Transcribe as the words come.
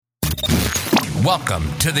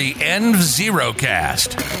Welcome to the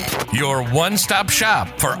env0cast, your one-stop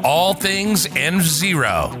shop for all things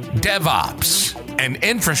env0, DevOps, and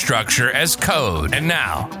infrastructure as code. And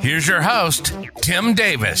now, here's your host, Tim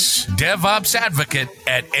Davis, DevOps advocate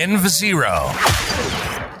at env0.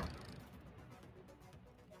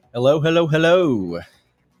 Hello.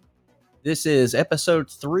 This is episode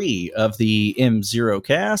 3 of the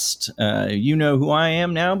env0cast. You know who I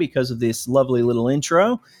am now because of this lovely little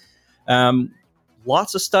intro.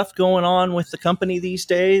 Lots of stuff going on with the company these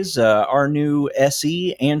days. Our new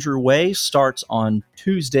SE, Andrew Way, starts on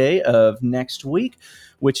Tuesday of next week,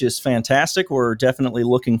 which is fantastic. We're definitely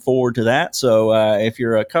looking forward to that. So if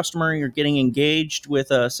you're a customer, you're getting engaged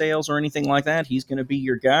with sales or anything like that, he's going to be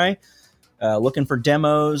your guy. Looking for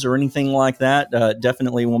demos or anything like that,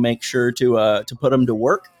 definitely we'll make sure to put them to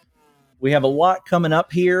work. We have a lot coming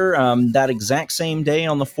up here. That exact same day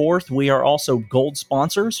on the 4th, we are also gold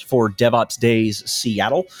sponsors for DevOps Days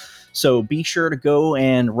Seattle. So be sure to go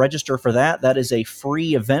and register for that. That is a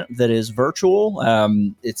free event that is virtual.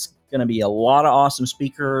 It's going to be a lot of awesome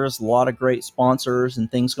speakers, a lot of great sponsors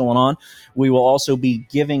and things going on. We will also be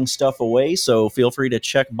giving stuff away, so feel free to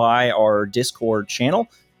check by our Discord channel.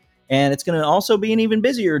 And it's going to also be an even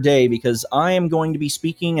busier day because I am going to be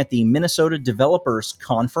speaking at the Minnesota Developers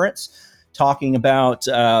Conference, talking about,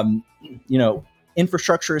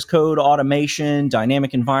 infrastructure as code, automation,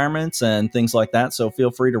 dynamic environments, and things like that. So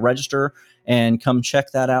feel free to register and come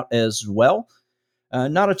check that out as well.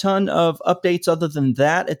 Not a ton of updates other than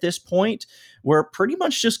that at this point. We're pretty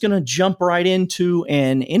much just going to jump right into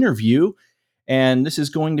an interview. And this is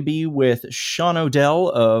going to be with Sean Odell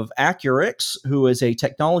of Accurix, who is a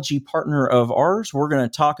technology partner of ours. We're going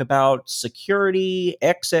to talk about security,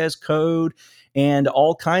 X as code, and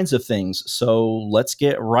all kinds of things. So let's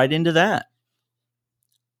get right into that.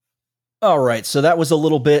 All right, so that was a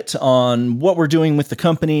little bit on what we're doing with the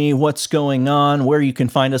company, what's going on, where you can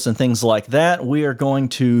find us, and things like that. We are going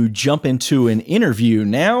to jump into an interview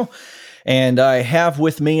now. And I have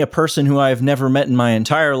with me a person who I've never met in my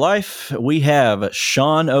entire life. We have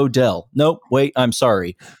Sean Odell. Nope, wait, I'm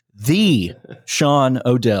sorry. The Sean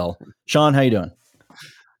Odell. Sean, how you doing?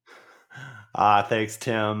 Thanks,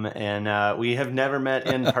 Tim. And we have never met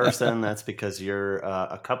in person. That's because you're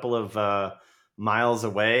a couple of miles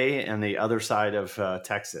away on the other side of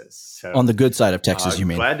Texas. So, on the good side of Texas, you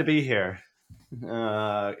mean? Glad to be here. We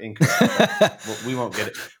won't get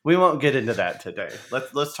it. We won't get into that today.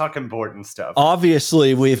 Let's talk important stuff.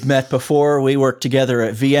 Obviously, we've met before. We worked together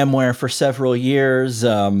at VMware for several years.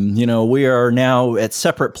 We are now at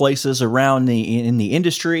separate places around in the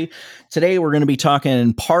industry. Today, we're going to be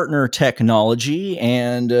talking partner technology,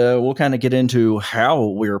 and we'll kind of get into how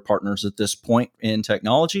we're partners at this point in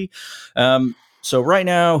technology. So right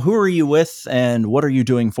now, who are you with, and what are you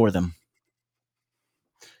doing for them?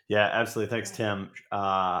 Yeah, absolutely. Thanks, Tim.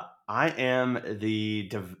 I am the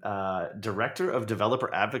Director of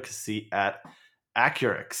Developer Advocacy at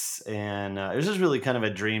Accurix. And this is really kind of a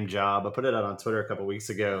dream job. I put it out on Twitter a couple of weeks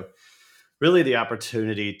ago. Really the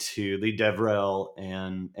opportunity to lead DevRel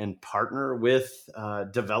and partner with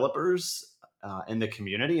developers in the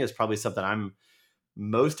community is probably something I'm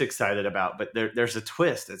most excited about. But there's a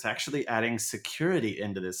twist. It's actually adding security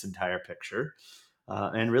into this entire picture.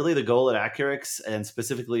 And really the goal at Accurix, and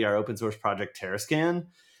specifically our open source project Terrascan,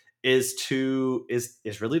 is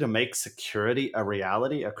really to make security a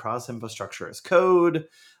reality across infrastructure as code,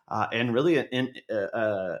 and really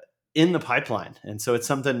in the pipeline. And so it's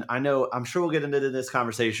something I'm sure we'll get into this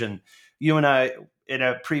conversation. You and I, in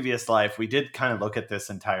a previous life, we did kind of look at this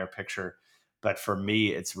entire picture, but for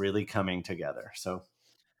me, it's really coming together. So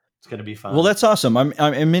it's going to be fun. Well, that's awesome.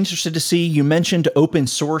 I'm interested to see, you mentioned open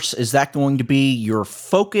source. Is that going to be your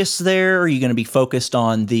focus there? Are you going to be focused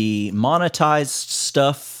on the monetized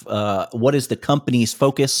stuff? What is the company's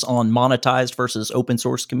focus on monetized versus open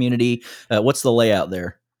source community? What's the layout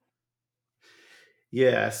there?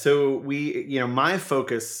 Yeah, so my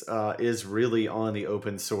focus is really on the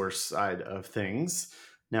open source side of things.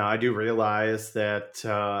 Now, I do realize that,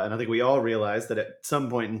 and I think we all realize that at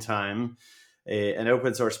some point in time, an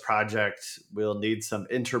open source project will need some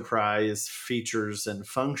enterprise features and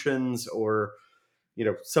functions, or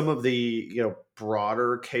some of the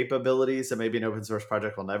broader capabilities that maybe an open source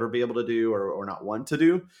project will never be able to do or not want to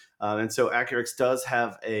do. And so Accurix does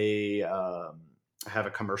have a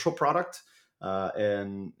commercial product,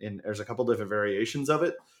 and there's a couple different variations of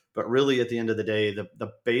it. But really, at the end of the day,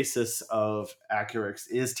 the basis of Accurix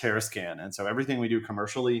is Terrascan, and so everything we do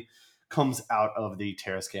commercially comes out of the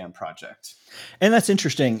Terrascan project. And that's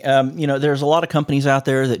interesting. There's a lot of companies out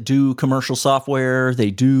there that do commercial software.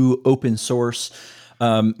 They do open source.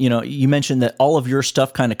 You mentioned that all of your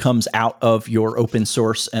stuff kind of comes out of your open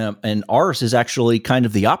source, and ours is actually kind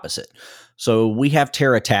of the opposite. So we have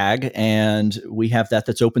TerraTag, and we have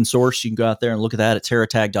that's open source. You can go out there and look at that at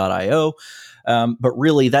terratag.io. But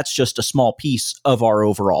really, that's just a small piece of our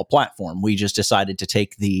overall platform. We just decided to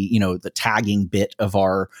take the tagging bit of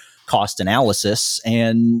our cost analysis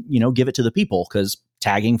and, give it to the people, because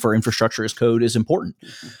tagging for infrastructure as code is important.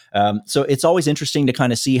 So it's always interesting to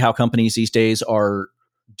kind of see how companies these days are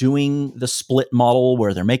doing the split model,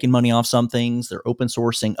 where they're making money off some things, they're open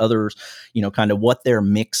sourcing others, kind of what their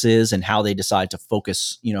mix is and how they decide to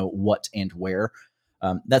focus, what and where.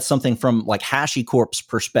 That's something from like HashiCorp's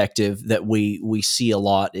perspective that we see a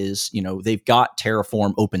lot is, they've got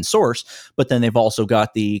Terraform open source, but then they've also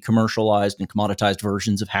got the commercialized and commoditized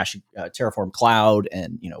versions of Terraform Cloud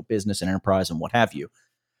and, business and enterprise and what have you.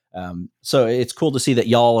 So it's cool to see that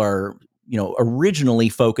y'all are, originally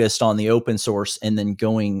focused on the open source and then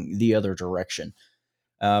going the other direction.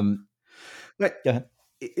 But Go ahead.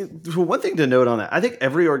 One thing to note on that, I think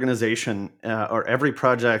every organization or every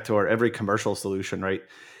project or every commercial solution, right,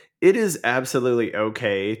 it is absolutely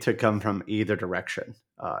okay to come from either direction.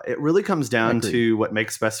 It really comes down to what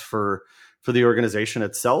makes best for the organization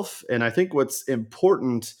itself. And I think what's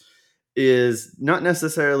important is not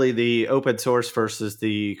necessarily the open source versus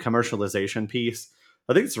the commercialization piece.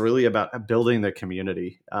 I think it's really about building the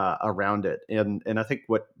community around it. And I think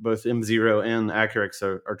what both env0 and Accurix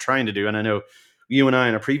are trying to do, and I know you and I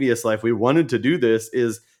in a previous life, we wanted to do this,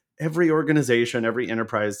 is every organization, every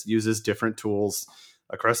enterprise uses different tools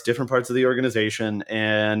across different parts of the organization.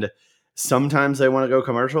 And sometimes they want to go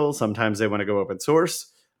commercial, sometimes they want to go open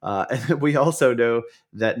source. And we also know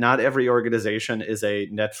that not every organization is a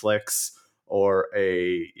Netflix or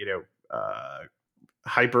a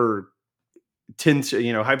hyper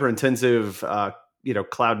intensive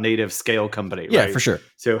cloud native scale company. Yeah, right? for sure.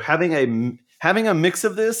 So having a mix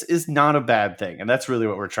of this is not a bad thing, and that's really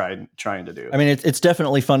what we're trying to do. I mean, it's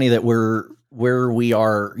definitely funny that we're where we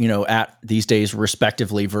are, at these days,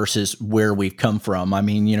 respectively, versus where we've come from. I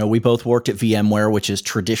mean, we both worked at VMware, which is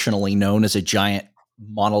traditionally known as a giant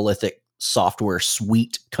monolithic software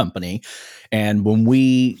suite company. And when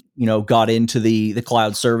we, got into the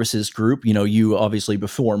cloud services group, you obviously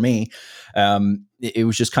before me, it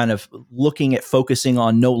was just kind of looking at focusing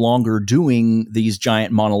on no longer doing these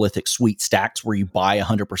giant monolithic suite stacks where you buy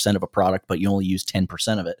 100% of a product, but you only use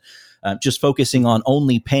 10% of it. Just focusing on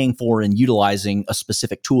only paying for and utilizing a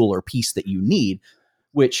specific tool or piece that you need,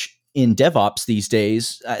 which in DevOps these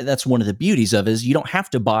days, that's one of the beauties of is you don't have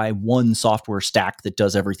to buy one software stack that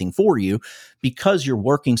does everything for you, because you're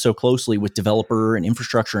working so closely with developer and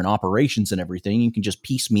infrastructure and operations and everything. You can just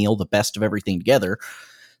piecemeal the best of everything together,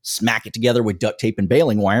 smack it together with duct tape and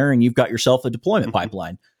baling wire, and you've got yourself a deployment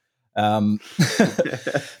pipeline.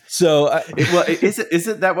 So,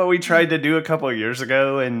 isn't that what we tried to do a couple of years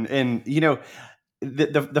ago? And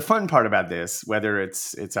the fun part about this, whether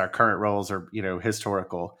it's our current roles or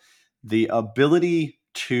historical, the ability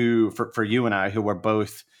for you and I, who are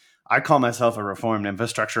both, I call myself a reformed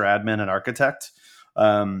infrastructure admin and architect,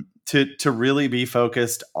 to really be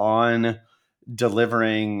focused on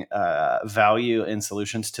delivering value and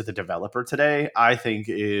solutions to the developer today, I think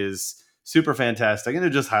is super fantastic. And it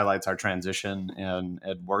just highlights our transition and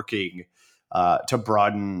working to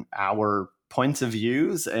broaden our points of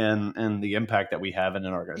views and the impact that we have in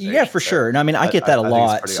an organization. Yeah, for sure. And I mean, I get that a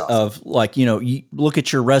lot awesome. of like, you look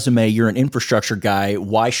at your resume, you're an infrastructure guy.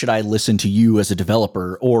 Why should I listen to you as a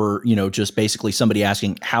developer? Or, just basically somebody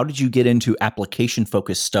asking, how did you get into application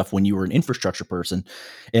focused stuff when you were an infrastructure person?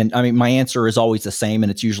 And I mean, my answer is always the same.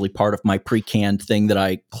 And it's usually part of my pre-canned thing that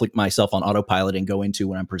I click myself on autopilot and go into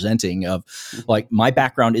when I'm presenting of like, my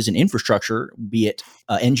background is in infrastructure, be it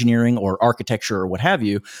engineering or architecture or what have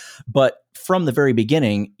you. But from the very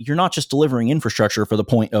beginning, you're not just delivering infrastructure for the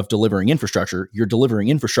point of delivering infrastructure. You're delivering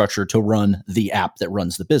infrastructure to run the app that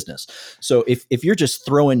runs the business. So if you're just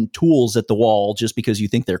throwing tools at the wall just because you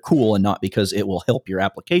think they're cool and not because it will help your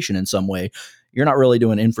application in some way, you're not really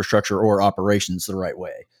doing infrastructure or operations the right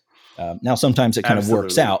way. Now, sometimes it kind of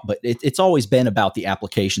works out, but it's always been about the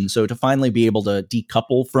application. So to finally be able to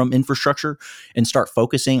decouple from infrastructure and start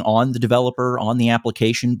focusing on the developer, on the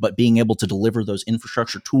application, but being able to deliver those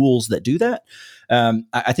infrastructure tools that do that,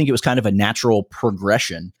 I think it was kind of a natural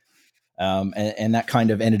progression. And that kind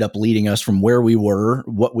of ended up leading us from where we were,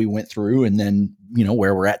 what we went through, and then,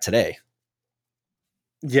 where we're at today.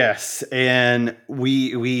 Yes, and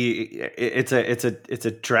it's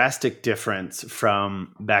a drastic difference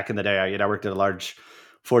from back in the day. I worked at a large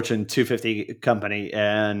Fortune 250 company,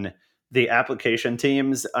 and the application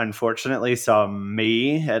teams unfortunately saw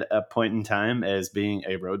me at a point in time as being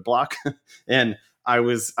a roadblock, and I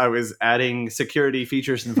was adding security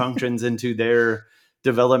features and functions into their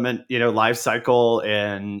development, life cycle,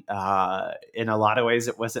 and in a lot of ways,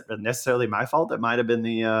 it wasn't necessarily my fault. It might have been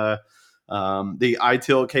the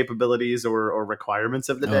ITIL capabilities or requirements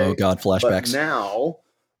of the Oh day. God, But flashbacks. now,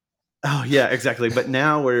 oh yeah, exactly. But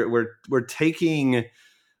now we're taking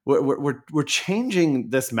we're changing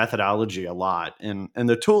this methodology a lot, and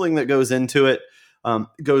the tooling that goes into it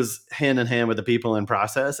goes hand in hand with the people in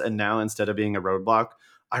process. And now, instead of being a roadblock,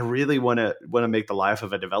 I really want to make the life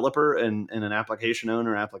of a developer and an application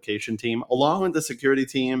owner, application team, along with the security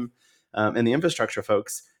team and the infrastructure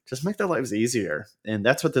folks, just make their lives easier. And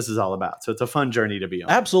that's what this is all about. So it's a fun journey to be on.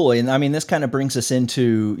 Absolutely. And I mean, this kind of brings us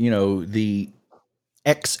into, the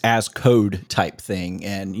X as code type thing,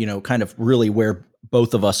 and, kind of really where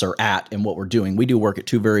both of us are at and what we're doing. We do work at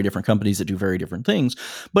two very different companies that do very different things,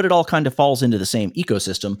 but it all kind of falls into the same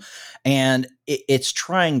ecosystem. And it's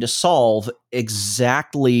trying to solve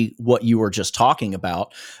exactly what you were just talking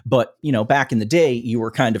about. But, back in the day, you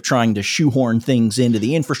were kind of trying to shoehorn things into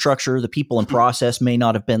the infrastructure. The people in process may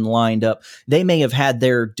not have been lined up. They may have had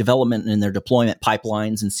their development and their deployment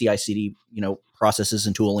pipelines and CI/CD, processes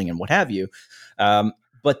and tooling and what have you.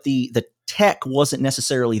 But the tech wasn't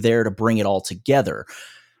necessarily there to bring it all together.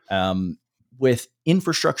 With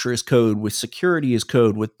infrastructure as code, with security as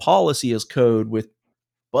code, with policy as code, with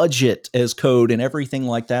budget as code, and everything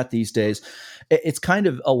like that these days, it's kind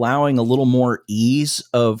of allowing a little more ease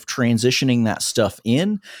of transitioning that stuff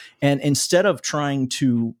in. And instead of trying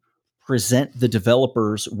to present the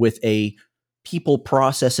developers with a people,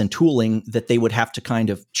 process, and tooling that they would have to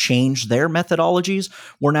kind of change their methodologies,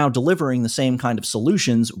 we're now delivering the same kind of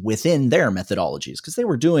solutions within their methodologies, because they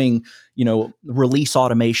were doing, release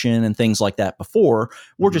automation and things like that before.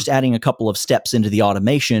 We're just adding a couple of steps into the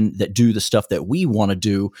automation that do the stuff that we want to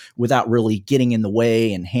do without really getting in the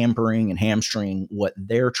way and hampering and hamstringing what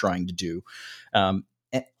they're trying to do. And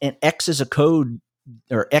X as a code,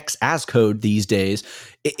 or X as code these days,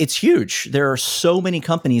 it's huge. There are so many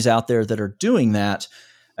companies out there that are doing that.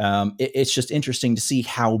 It's just interesting to see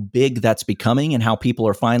how big that's becoming and how people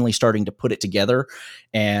are finally starting to put it together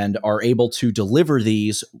and are able to deliver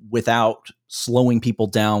these without slowing people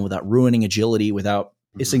down, without ruining agility, without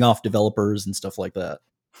pissing off developers and stuff like that.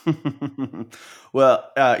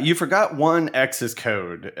 Well, you forgot one X's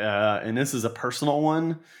code, and this is a personal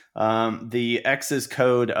one. The X's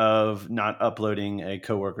code of not uploading a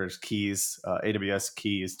coworker's keys, AWS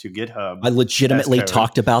keys, to GitHub. I legitimately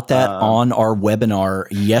talked about that on our webinar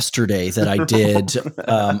yesterday that I did.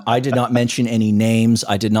 I did not mention any names.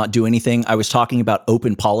 I did not do anything. I was talking about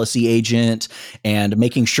Open Policy Agent and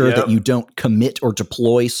making sure that you don't commit or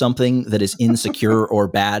deploy something that is insecure or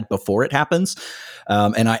bad before it happens.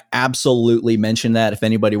 And I absolutely mentioned that. If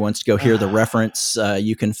anybody wants to go hear the reference,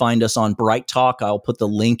 you can find us on Bright Talk. I'll put the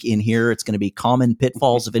link in here. It's going to be common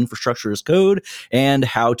pitfalls of infrastructure as code and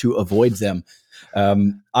how to avoid them.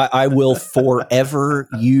 I will forever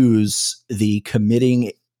use the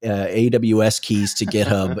committing AWS keys to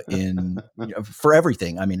GitHub for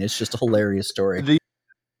everything. I mean, it's just a hilarious story.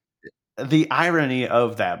 The irony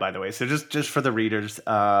of that, by the way, so just for the readers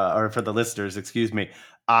or for the listeners, excuse me,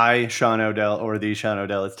 Sean Odell, or the Sean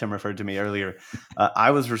Odell, as Tim referred to me earlier, I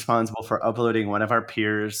was responsible for uploading one of our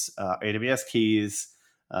peers' AWS keys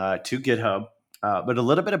to GitHub. But a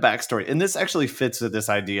little bit of backstory, and this actually fits with this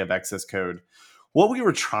idea of access code. What we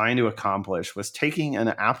were trying to accomplish was taking an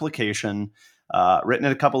application written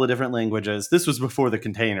in a couple of different languages. This was before the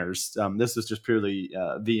containers. This was just purely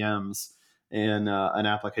VMs. In an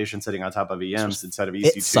application sitting on top of VMs instead of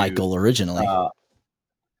EC2 cycle originally.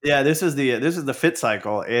 This is the fit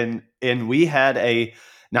cycle, and we had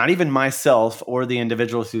not even myself or the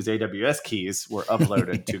individuals whose AWS keys were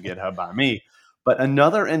uploaded to GitHub by me, but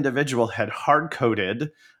another individual had hard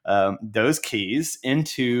coded those keys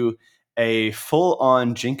into a full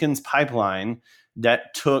on Jenkins pipeline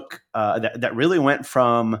that took that really went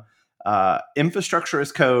from infrastructure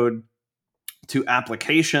as code to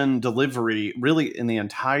application delivery, really in the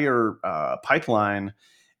entire pipeline.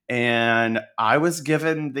 And I was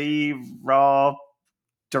given the raw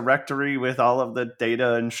directory with all of the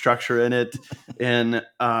data and structure in it. And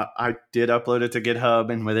I did upload it to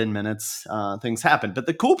GitHub, and within minutes, things happened. But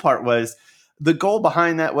the cool part was the goal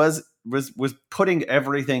behind that was putting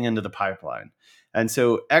everything into the pipeline. And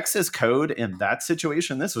so X's code in that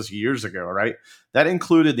situation, this was years ago, right? That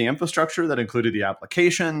included the infrastructure, that included the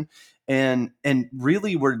application. And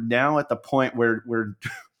really, we're now at the point where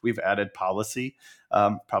we've added policy,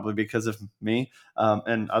 probably because of me,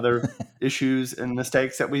 and other issues and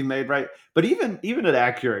mistakes that we've made, right? But even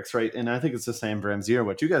at Accurix, right? And I think it's the same for M0,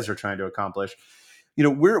 what you guys are trying to accomplish.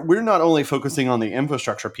 We're not only focusing on the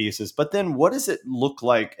infrastructure pieces, but then what does it look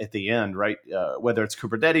like at the end, right? Whether it's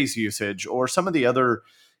Kubernetes usage or some of the other,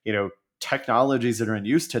 technologies that are in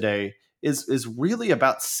use today, is really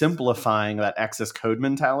about simplifying that excess code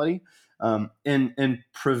mentality, and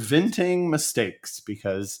preventing mistakes,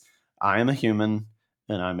 because I am a human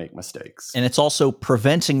and I make mistakes. And it's also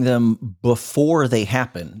preventing them before they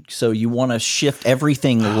happen. So you want to shift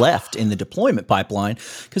everything left in the deployment pipeline.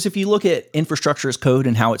 Because if you look at infrastructure as code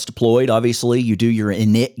and how it's deployed, obviously you do your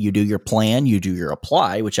init, you do your plan, you do your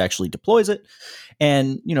apply, which actually deploys it.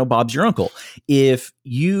 And, Bob's your uncle. If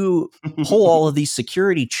you pull all of these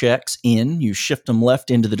security checks in, you shift them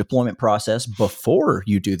left into the deployment process before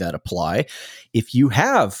you do that apply. If you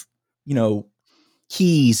have,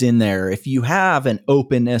 keys in there, if you have an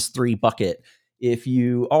open S3 bucket, if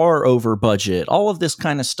you are over budget, all of this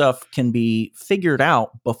kind of stuff can be figured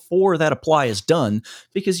out before that apply is done,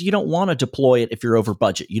 because you don't want to deploy it if you're over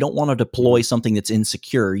budget. You don't want to deploy something that's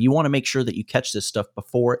insecure. You want to make sure that you catch this stuff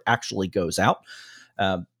before it actually goes out.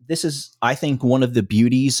 This is, I think, one of the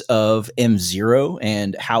beauties of M0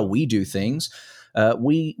 and how we do things.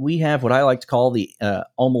 We have what I like to call the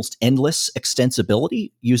almost endless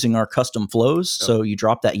extensibility using our custom flows. Yep. So you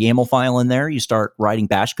drop that YAML file in there, you start writing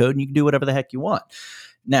bash code, and you can do whatever the heck you want.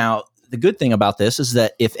 Now, the good thing about this is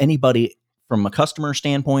that if anybody from a customer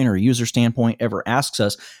standpoint or a user standpoint ever asks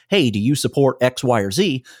us, hey, do you support X, Y, or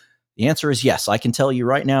Z? The answer is yes. I can tell you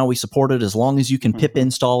right now we support it as long as you can pip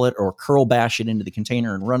install it or curl bash it into the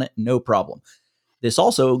container and run it, no problem. This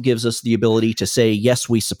also gives us the ability to say, yes,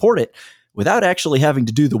 we support it, without actually having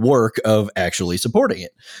to do the work of actually supporting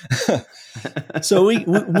it. So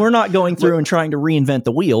we're not going through and trying to reinvent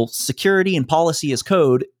the wheel. Security and policy as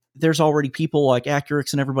code, there's already people like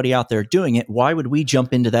Accurix and everybody out there doing it. Why would we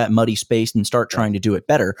jump into that muddy space and start trying to do it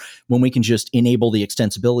better when we can just enable the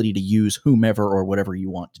extensibility to use whomever or whatever you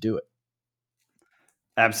want to do it?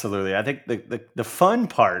 Absolutely. I think the fun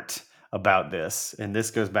part about this, and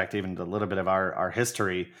this goes back to even a little bit of our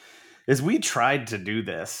history, is we tried to do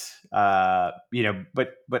this, but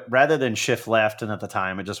rather than shift left, and at the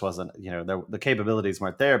time it just wasn't, the capabilities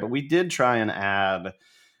weren't there, but we did try and add,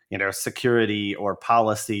 security or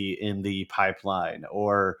policy in the pipeline,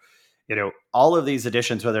 or, all of these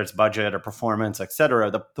additions, whether it's budget or performance, et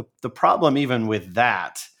cetera. The problem even with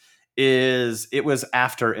that is it was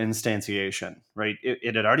after instantiation, right?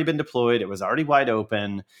 It had already been deployed. It was already wide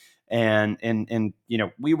open. And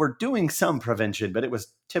we were doing some prevention, but it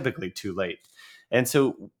was typically too late. And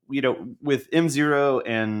so, with M0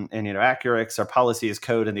 and Accurix, our policy is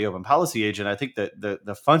code and the open policy agent, I think that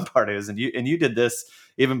the fun part is, and you did this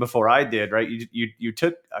even before I did, right? You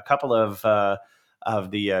took a couple of the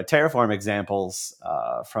Terraform examples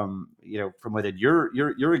from within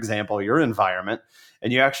your example, your environment,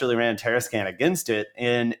 and you actually ran Terrascan against it,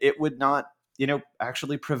 and it would not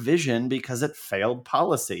actually provision because it failed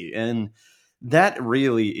policy. And that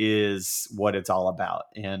really is what it's all about.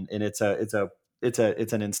 And it's an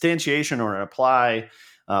instantiation or an apply,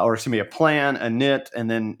 or excuse me, a plan, a knit, and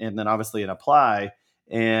then obviously an apply.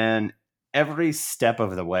 And every step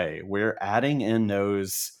of the way, we're adding in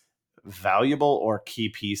those valuable or key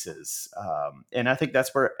pieces. And I think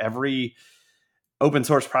that's where every open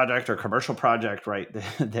source project or commercial project, right,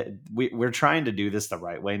 that we're trying to do this the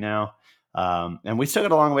right way now. And we still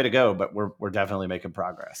got a long way to go, but we're definitely making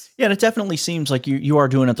progress. Yeah, and it definitely seems like you are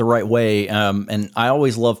doing it the right way. And I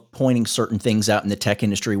always love pointing certain things out in the tech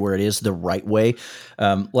industry where it is the right way.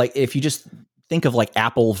 Like if you just think of like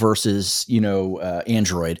Apple versus,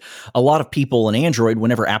 Android. A lot of people in Android,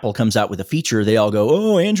 whenever Apple comes out with a feature, they all go,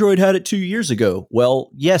 oh, Android had it 2 years ago. Well,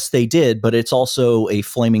 yes, they did, but it's also a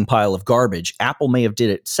flaming pile of garbage. Apple may have did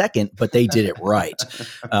it second, but they did it right.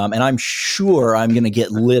 And I'm sure I'm going to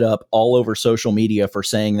get lit up all over social media for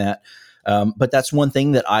saying that. But that's one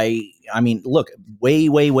thing that I mean, look,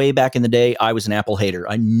 way back in the day, I was an Apple hater.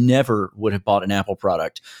 I never would have bought an Apple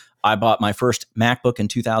product. I bought my first MacBook in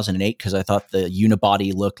 2008 because I thought the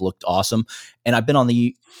unibody looked awesome. And I've been on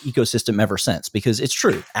the ecosystem ever since, because it's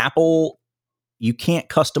true. Apple, you can't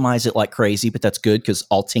customize it like crazy, but that's good because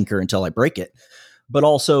I'll tinker until I break it. But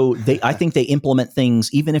also, I think they implement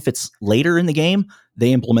things, even if it's later in the game,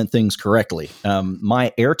 they implement things correctly.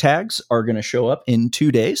 My AirTags are going to show up in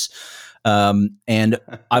 2 days. And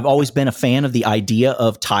I've always been a fan of the idea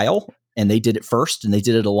of tile. And they did it first, and they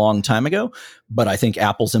did it a long time ago. But I think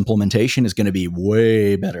Apple's implementation is going to be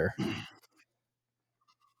way better.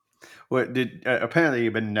 What did apparently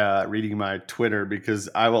you've been reading my Twitter, because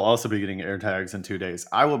I will also be getting AirTags in 2 days.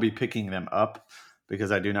 I will be picking them up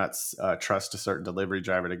because I do not trust a certain delivery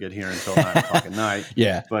driver to get here until 9 o'clock at night.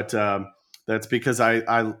 Yeah. But that's because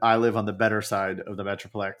I live on the better side of the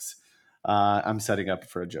Metroplex. I'm setting up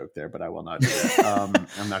for a joke there, but I will not do that.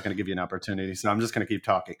 I'm not going to give you an opportunity, so I'm just going to keep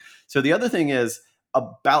talking. So the other thing is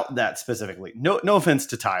about that specifically. No offense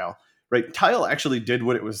to Tile, right? Tile actually did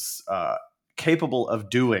what it was capable of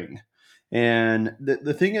doing. And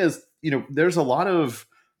the thing is, there's a lot of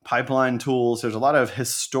pipeline tools. There's a lot of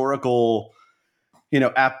historical,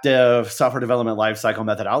 app dev, software development lifecycle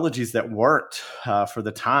methodologies that worked for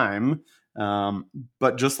the time.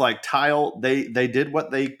 But just like Tile, they did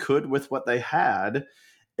what they could with what they had.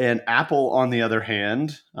 And Apple, on the other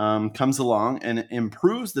hand, comes along and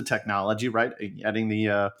improves the technology, right? Adding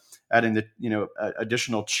the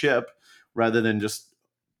additional chip rather than just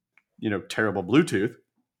terrible Bluetooth.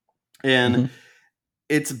 And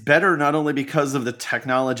it's better not only because of the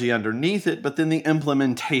technology underneath it, but then the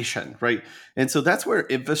implementation, right? And so that's where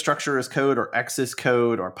infrastructure as code, or X as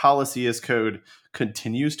code, or policy as code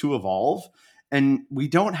continues to evolve. And we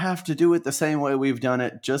don't have to do it the same way we've done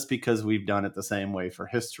it just because we've done it the same way for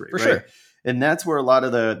history, For right? sure. And that's where a lot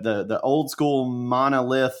of the old school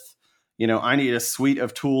monolith, I need a suite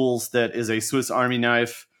of tools that is a Swiss Army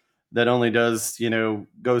knife that only does,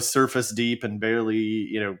 goes surface deep and barely,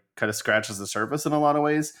 kind of scratches the surface in a lot of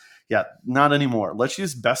ways. Yeah, not anymore. Let's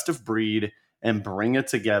use best of breed and bring it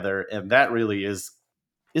together. And that really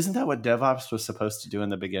isn't that what DevOps was supposed to do in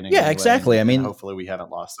the beginning? Yeah, anyway? exactly. And I mean, hopefully we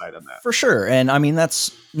haven't lost sight of that. For sure. And I mean,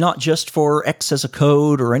 that's not just for X as a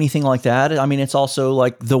code or anything like that. I mean, it's also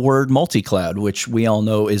like the word multi-cloud, which we all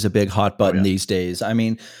know is a big hot button these days. I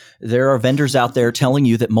mean, there are vendors out there telling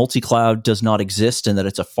you that multi-cloud does not exist and that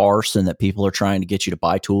it's a farce and that people are trying to get you to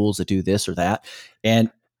buy tools that do this or that.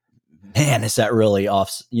 And man, is that really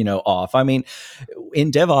off. I mean,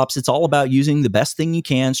 in DevOps, it's all about using the best thing you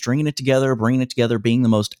can, stringing it together, bringing it together, being the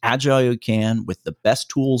most agile you can with the best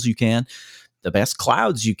tools you can, the best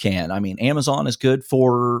clouds you can. I mean, Amazon is good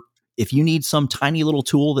for if you need some tiny little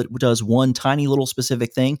tool that does one tiny little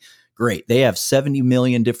specific thing. Great. They have 70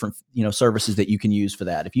 million different, services that you can use for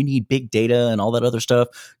that. If you need big data and all that other stuff,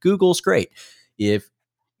 Google's great. If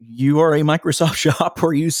you are a Microsoft shop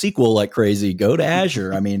or use SQL like crazy, go to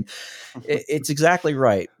Azure. I mean, it's exactly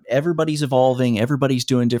right. Everybody's evolving. Everybody's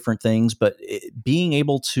doing different things, but being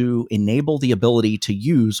able to enable the ability to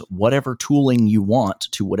use whatever tooling you want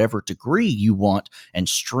to whatever degree you want and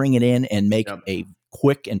string it in and make a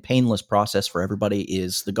quick and painless process for everybody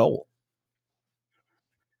is the goal.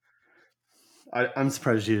 I'm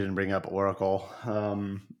surprised you didn't bring up Oracle.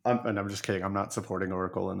 And I'm just kidding. I'm not supporting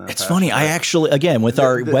Oracle in that. It's funny. I actually, again, with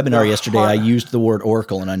our webinar yesterday, I used the word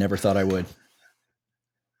Oracle and I never thought I would.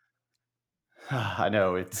 I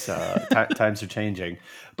know it's times are changing,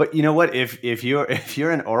 but you know what? If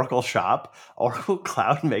you're an Oracle shop, Oracle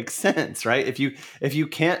Cloud makes sense, right? If you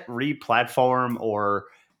can't re-platform or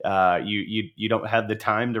you don't have the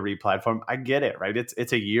time to re-platform, I get it, right?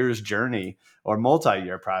 It's a year's journey or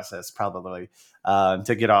multi-year process probably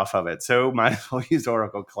to get off of it. So might as well use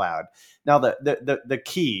Oracle Cloud. Now the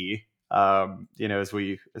key, as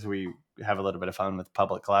we have a little bit of fun with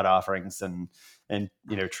public cloud offerings and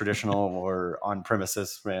traditional or on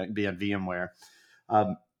premises being VMware,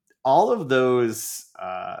 all of those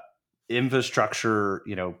infrastructure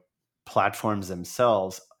platforms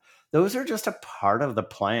themselves, those are just a part of the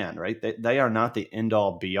plan, right? They are not the end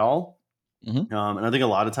all be all. And I think a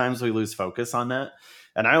lot of times we lose focus on that.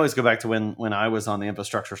 And I always go back to when I was on the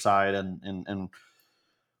infrastructure side and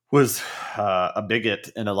was a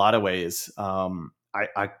bigot in a lot of ways.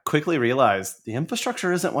 I quickly realized the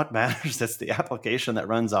infrastructure isn't what matters. It's the application that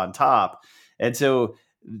runs on top. And so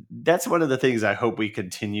that's one of the things I hope we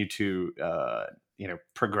continue to,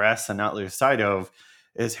 progress and not lose sight of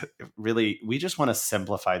is really, we just want to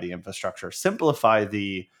simplify the infrastructure, simplify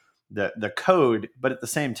the code, but at the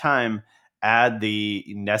same time, add the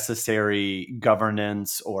necessary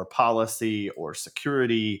governance or policy or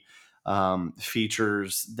security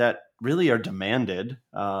features that really are demanded,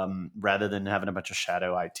 rather than having a bunch of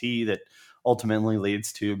shadow IT that ultimately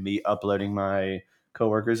leads to me uploading my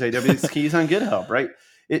coworkers' AWS keys on GitHub, right?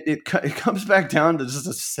 It comes back down to just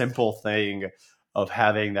a simple thing of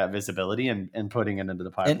having that visibility and putting it into the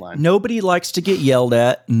And pipeline. nobody likes to get yelled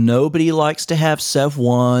at. Nobody likes to have Sev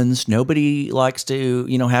ones. Nobody likes to,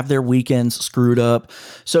 have their weekends screwed up.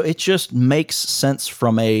 So it just makes sense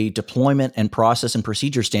from a deployment and process and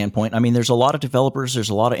procedure standpoint. I mean, there's a lot of developers, there's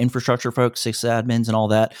a lot of infrastructure folks, sysadmins and all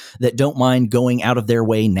that don't mind going out of their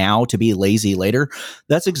way now to be lazy later.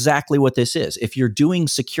 That's exactly what this is. If you're doing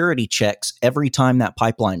security checks every time that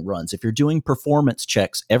pipeline runs, if you're doing performance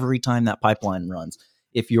checks every time that pipeline runs,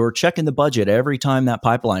 if you're checking the budget every time that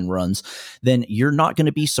pipeline runs, then you're not going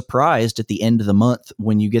to be surprised at the end of the month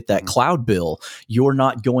when you get that cloud bill. You're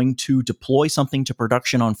not going to deploy something to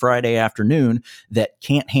production on Friday afternoon that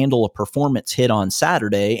can't handle a performance hit on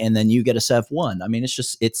Saturday, and then you get a Sev 1. I mean,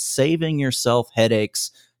 it's saving yourself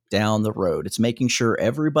headaches down the road. It's making sure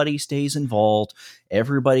everybody stays involved,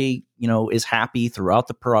 everybody, is happy throughout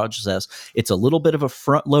the process. It's a little bit of a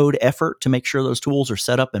front load effort to make sure those tools are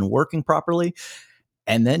set up and working properly.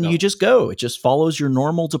 And then you just go. It just follows your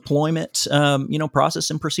normal deployment, process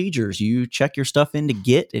and procedures. You check your stuff into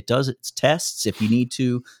Git. It does its tests. If you need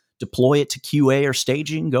to deploy it to QA or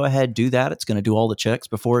staging, go ahead, do that. It's going to do all the checks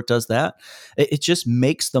before it does that. It just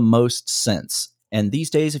makes the most sense. And these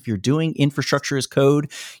days, if you're doing infrastructure as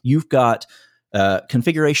code, you've got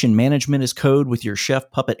configuration management as code with your Chef,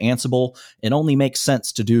 Puppet, Ansible. It only makes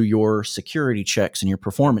sense to do your security checks and your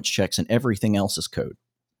performance checks and everything else as code.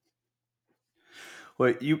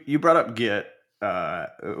 Well, you brought up Git,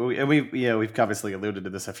 and we've obviously alluded to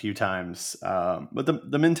this a few times, but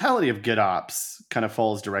the mentality of GitOps kind of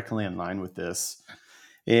falls directly in line with this,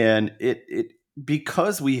 and it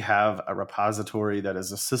because we have a repository that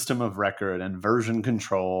is a system of record and version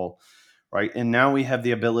control, right? And now we have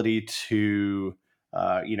the ability to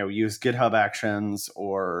use GitHub Actions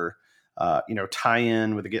or tie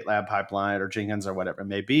in with a GitLab pipeline or Jenkins or whatever it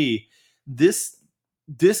may be. This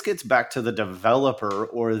gets back to the developer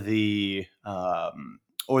or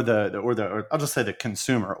or I'll just say the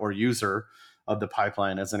consumer or user of the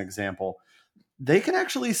pipeline as an example. They can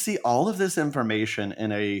actually see all of this information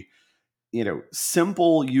in a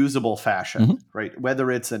simple, usable fashion, right?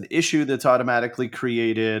 Whether it's an issue that's automatically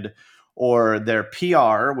created or their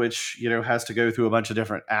PR, which has to go through a bunch of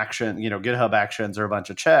different action, GitHub Actions or a bunch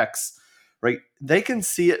of checks. Right, they can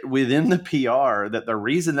see it within the PR that the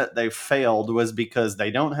reason that they failed was because they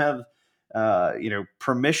don't have,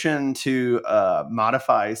 permission to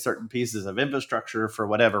modify certain pieces of infrastructure for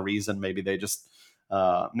whatever reason. Maybe they just,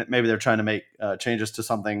 maybe they're trying to make changes to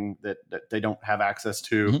something that they don't have access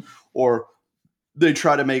to, or they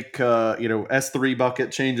try to make, S3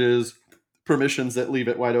 bucket changes, permissions that leave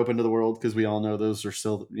it wide open to the world because we all know those are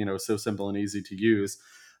still, so simple and easy to use.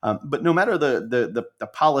 But no matter the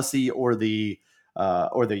policy or the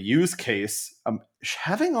use case,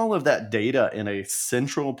 having all of that data in a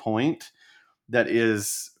central point that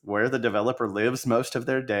is where the developer lives most of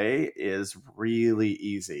their day is really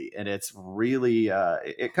easy, and it's really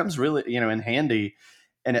it comes really in handy,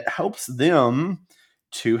 and it helps them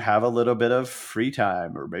to have a little bit of free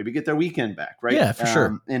time or maybe get their weekend back, right? Yeah, for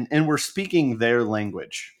sure. And we're speaking their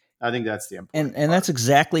language. I think that's the important and that's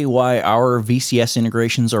exactly why our VCS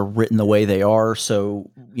integrations are written the way they are.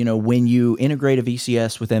 So, when you integrate a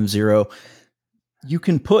VCS with M0, you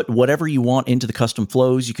can put whatever you want into the custom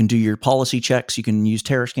flows. You can do your policy checks. You can use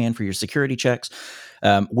Terrascan for your security checks.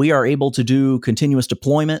 We are able to do continuous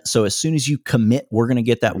deployment. So as soon as you commit, we're going to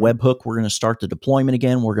get that webhook. We're going to start the deployment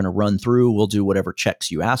again. We're going to run through. We'll do whatever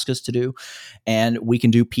checks you ask us to do. And we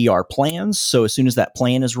can do PR plans. So as soon as that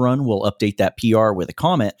plan is run, we'll update that PR with a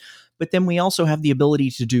comment. But then we also have the ability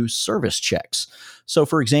to do service checks. So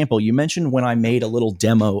for example, you mentioned when I made a little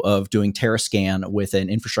demo of doing Terrascan with an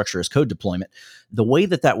infrastructure as code deployment, the way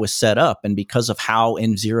that was set up, and because of how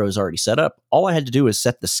env0 is already set up, all I had to do is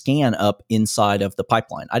set the scan up inside of the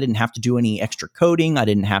pipeline. I didn't have to do any extra coding. I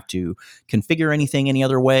didn't have to configure anything any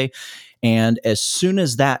other way. And as soon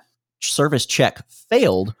as that service check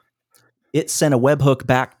failed, it sent a webhook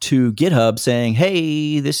back to GitHub saying,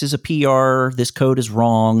 hey, this is a PR, this code is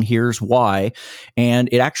wrong, here's why. And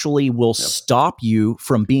it actually will stop you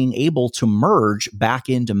from being able to merge back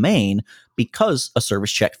into main because a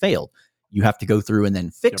service check failed. You have to go through and then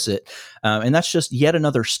fix it. And that's just yet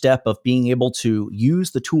another step of being able to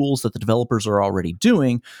use the tools that the developers are already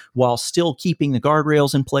doing while still keeping the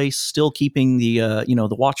guardrails in place, still keeping the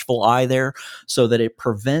the watchful eye there so that it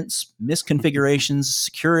prevents misconfigurations,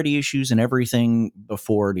 security issues, and everything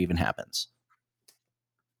before it even happens.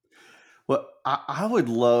 Well, I would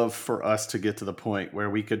love for us to get to the point where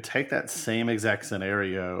we could take that same exact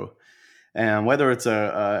scenario, and whether it's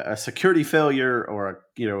a security failure or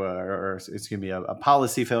a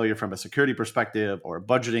policy failure from a security perspective or a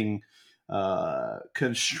budgeting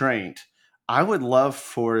constraint, I would love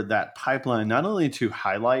for that pipeline not only to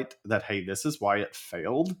highlight that, hey, this is why it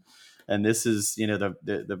failed, and this is,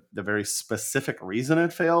 the very specific reason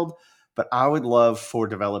it failed, but I would love for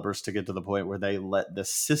developers to get to the point where they let the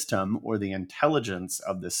system or the intelligence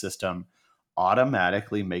of the system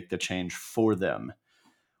automatically make the change for them,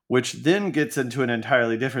 which then gets into an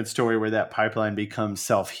entirely different story where that pipeline becomes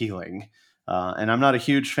self-healing. And I'm not a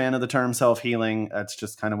huge fan of the term self-healing. That's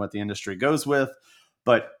just kind of what the industry goes with.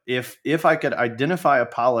 But if I could identify a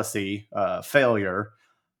policy failure,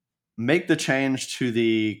 make the change to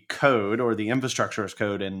the code or the infrastructure as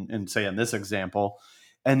code, and say in this example,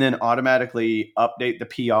 and then automatically update the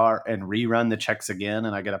PR and rerun the checks again,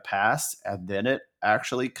 and I get a pass, and then it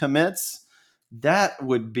actually commits, that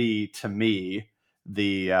would be, to me,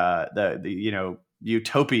 the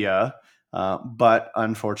utopia. But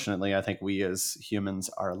unfortunately, I think we as humans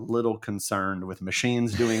are a little concerned with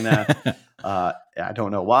machines doing that. I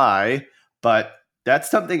don't know why, but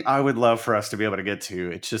that's something I would love for us to be able to get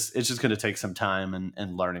to. It's just going to take some time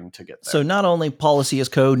and learning to get there. So not only policy as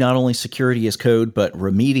code, not only security as code, but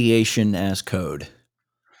remediation as code.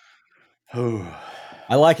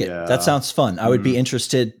 I like it. Yeah. That sounds fun. I would be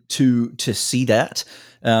interested to see that.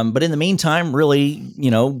 But in the meantime, really,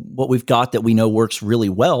 what we've got that we know works really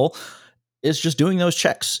well is just doing those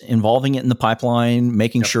checks, involving it in the pipeline,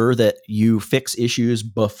 making sure that you fix issues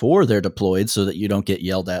before they're deployed so that you don't get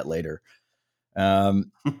yelled at later. By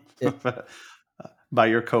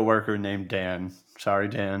your coworker named Dan. Sorry,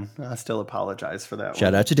 Dan. I still apologize for that.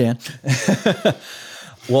 Shout out to Dan.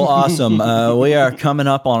 Well, awesome. We are coming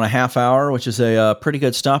up on a half hour, which is a pretty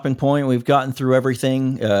good stopping point. We've gotten through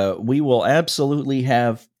everything. We will absolutely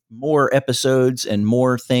have more episodes and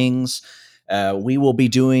more things. We will be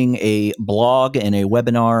doing a blog and a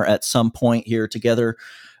webinar at some point here together.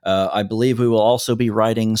 I believe we will also be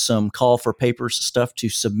writing some call for papers stuff to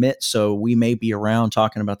submit, so we may be around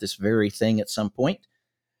talking about this very thing at some point.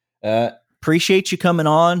 Appreciate you coming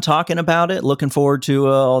on, talking about it. Looking forward to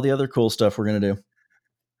all the other cool stuff we're going to do.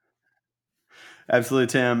 Absolutely,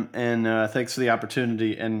 Tim, and thanks for the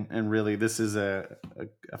opportunity. And really, this is a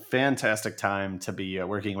fantastic time to be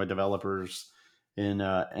working with developers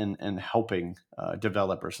and helping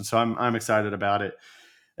developers. And so I'm excited about it.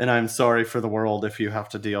 And I'm sorry for the world if you have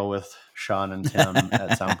to deal with Sean and Tim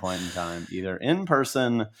at some point in time, either in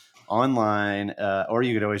person, online, or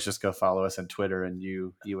you could always just go follow us on Twitter, and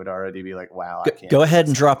you would already be like, wow, I can't. Go ahead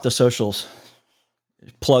and drop the socials.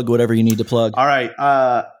 Plug whatever you need to plug. All right.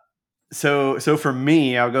 So for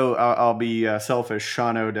me, I'll be selfish.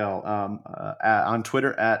 Sean Odell on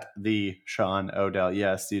Twitter at the Sean Odell.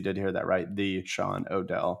 Yes, you did hear that right. The Sean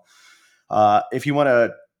Odell. If you want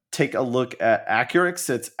to take a look at Accurix,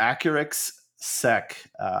 it's AccurixSec.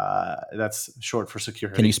 That's short for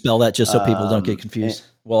security. Can you spell that just so people don't get confused?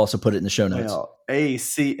 We'll also put it in the show notes.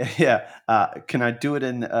 AC. Yeah. Can I do it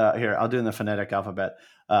in here? I'll do it in the phonetic alphabet.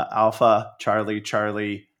 Alpha,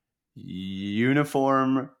 Charlie,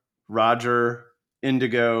 Uniform, Roger,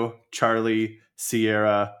 Indigo, Charlie,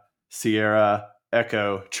 Sierra,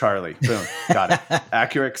 Echo, Charlie. Boom. Got it.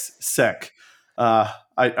 AccurixSec.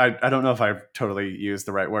 I don't know if I totally used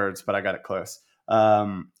the right words, but I got it close.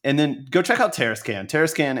 And then go check out Terrascan.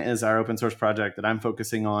 Terrascan is our open source project that I'm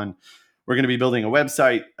focusing on. We're going to be building a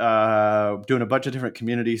website, doing a bunch of different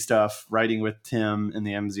community stuff. Writing with Tim and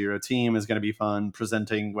the M0 team is going to be fun.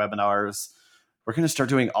 Presenting webinars. We're going to start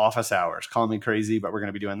doing office hours. Call me crazy, but we're going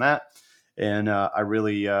to be doing that. And I'm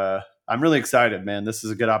really excited, man. This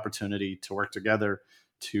is a good opportunity to work together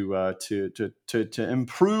to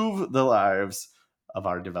improve the lives of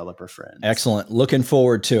our developer friends. Excellent. Looking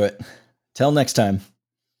forward to it. Till next time.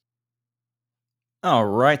 All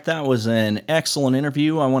right, that was an excellent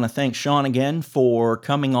interview. I want to thank Sean again for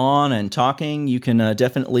coming on and talking. You can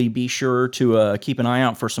definitely be sure to keep an eye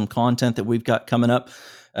out for some content that we've got coming up.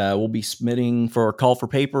 We'll be submitting for call for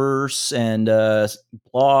papers and blogs,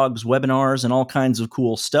 webinars, and all kinds of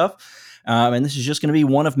cool stuff. And this is just going to be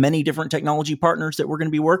one of many different technology partners that we're going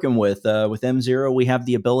to be working with. With M0, we have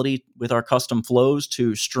the ability with our custom flows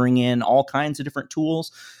to string in all kinds of different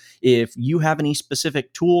tools. If you have any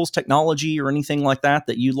specific tools, technology, or anything like that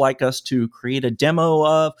you'd like us to create a demo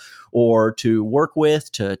of or to work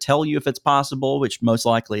with to tell you if it's possible, which most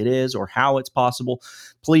likely it is, or how it's possible,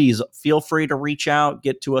 please feel free to reach out,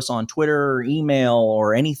 get to us on Twitter or email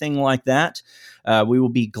or anything like that. We will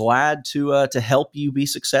be glad to help you be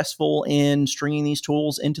successful in stringing these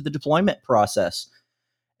tools into the deployment process.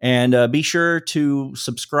 And be sure to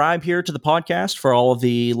subscribe here to the podcast for all of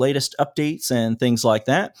the latest updates and things like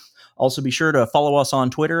that. Also, be sure to follow us on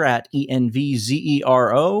Twitter at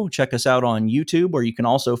env0cast. Check us out on YouTube, where you can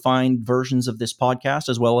also find versions of this podcast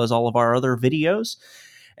as well as all of our other videos.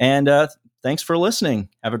 And thanks for listening.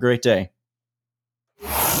 Have a great day.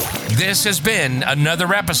 This has been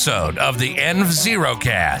another episode of the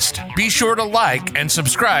env0cast. Be sure to like and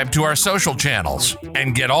subscribe to our social channels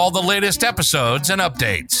and get all the latest episodes and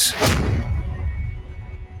updates.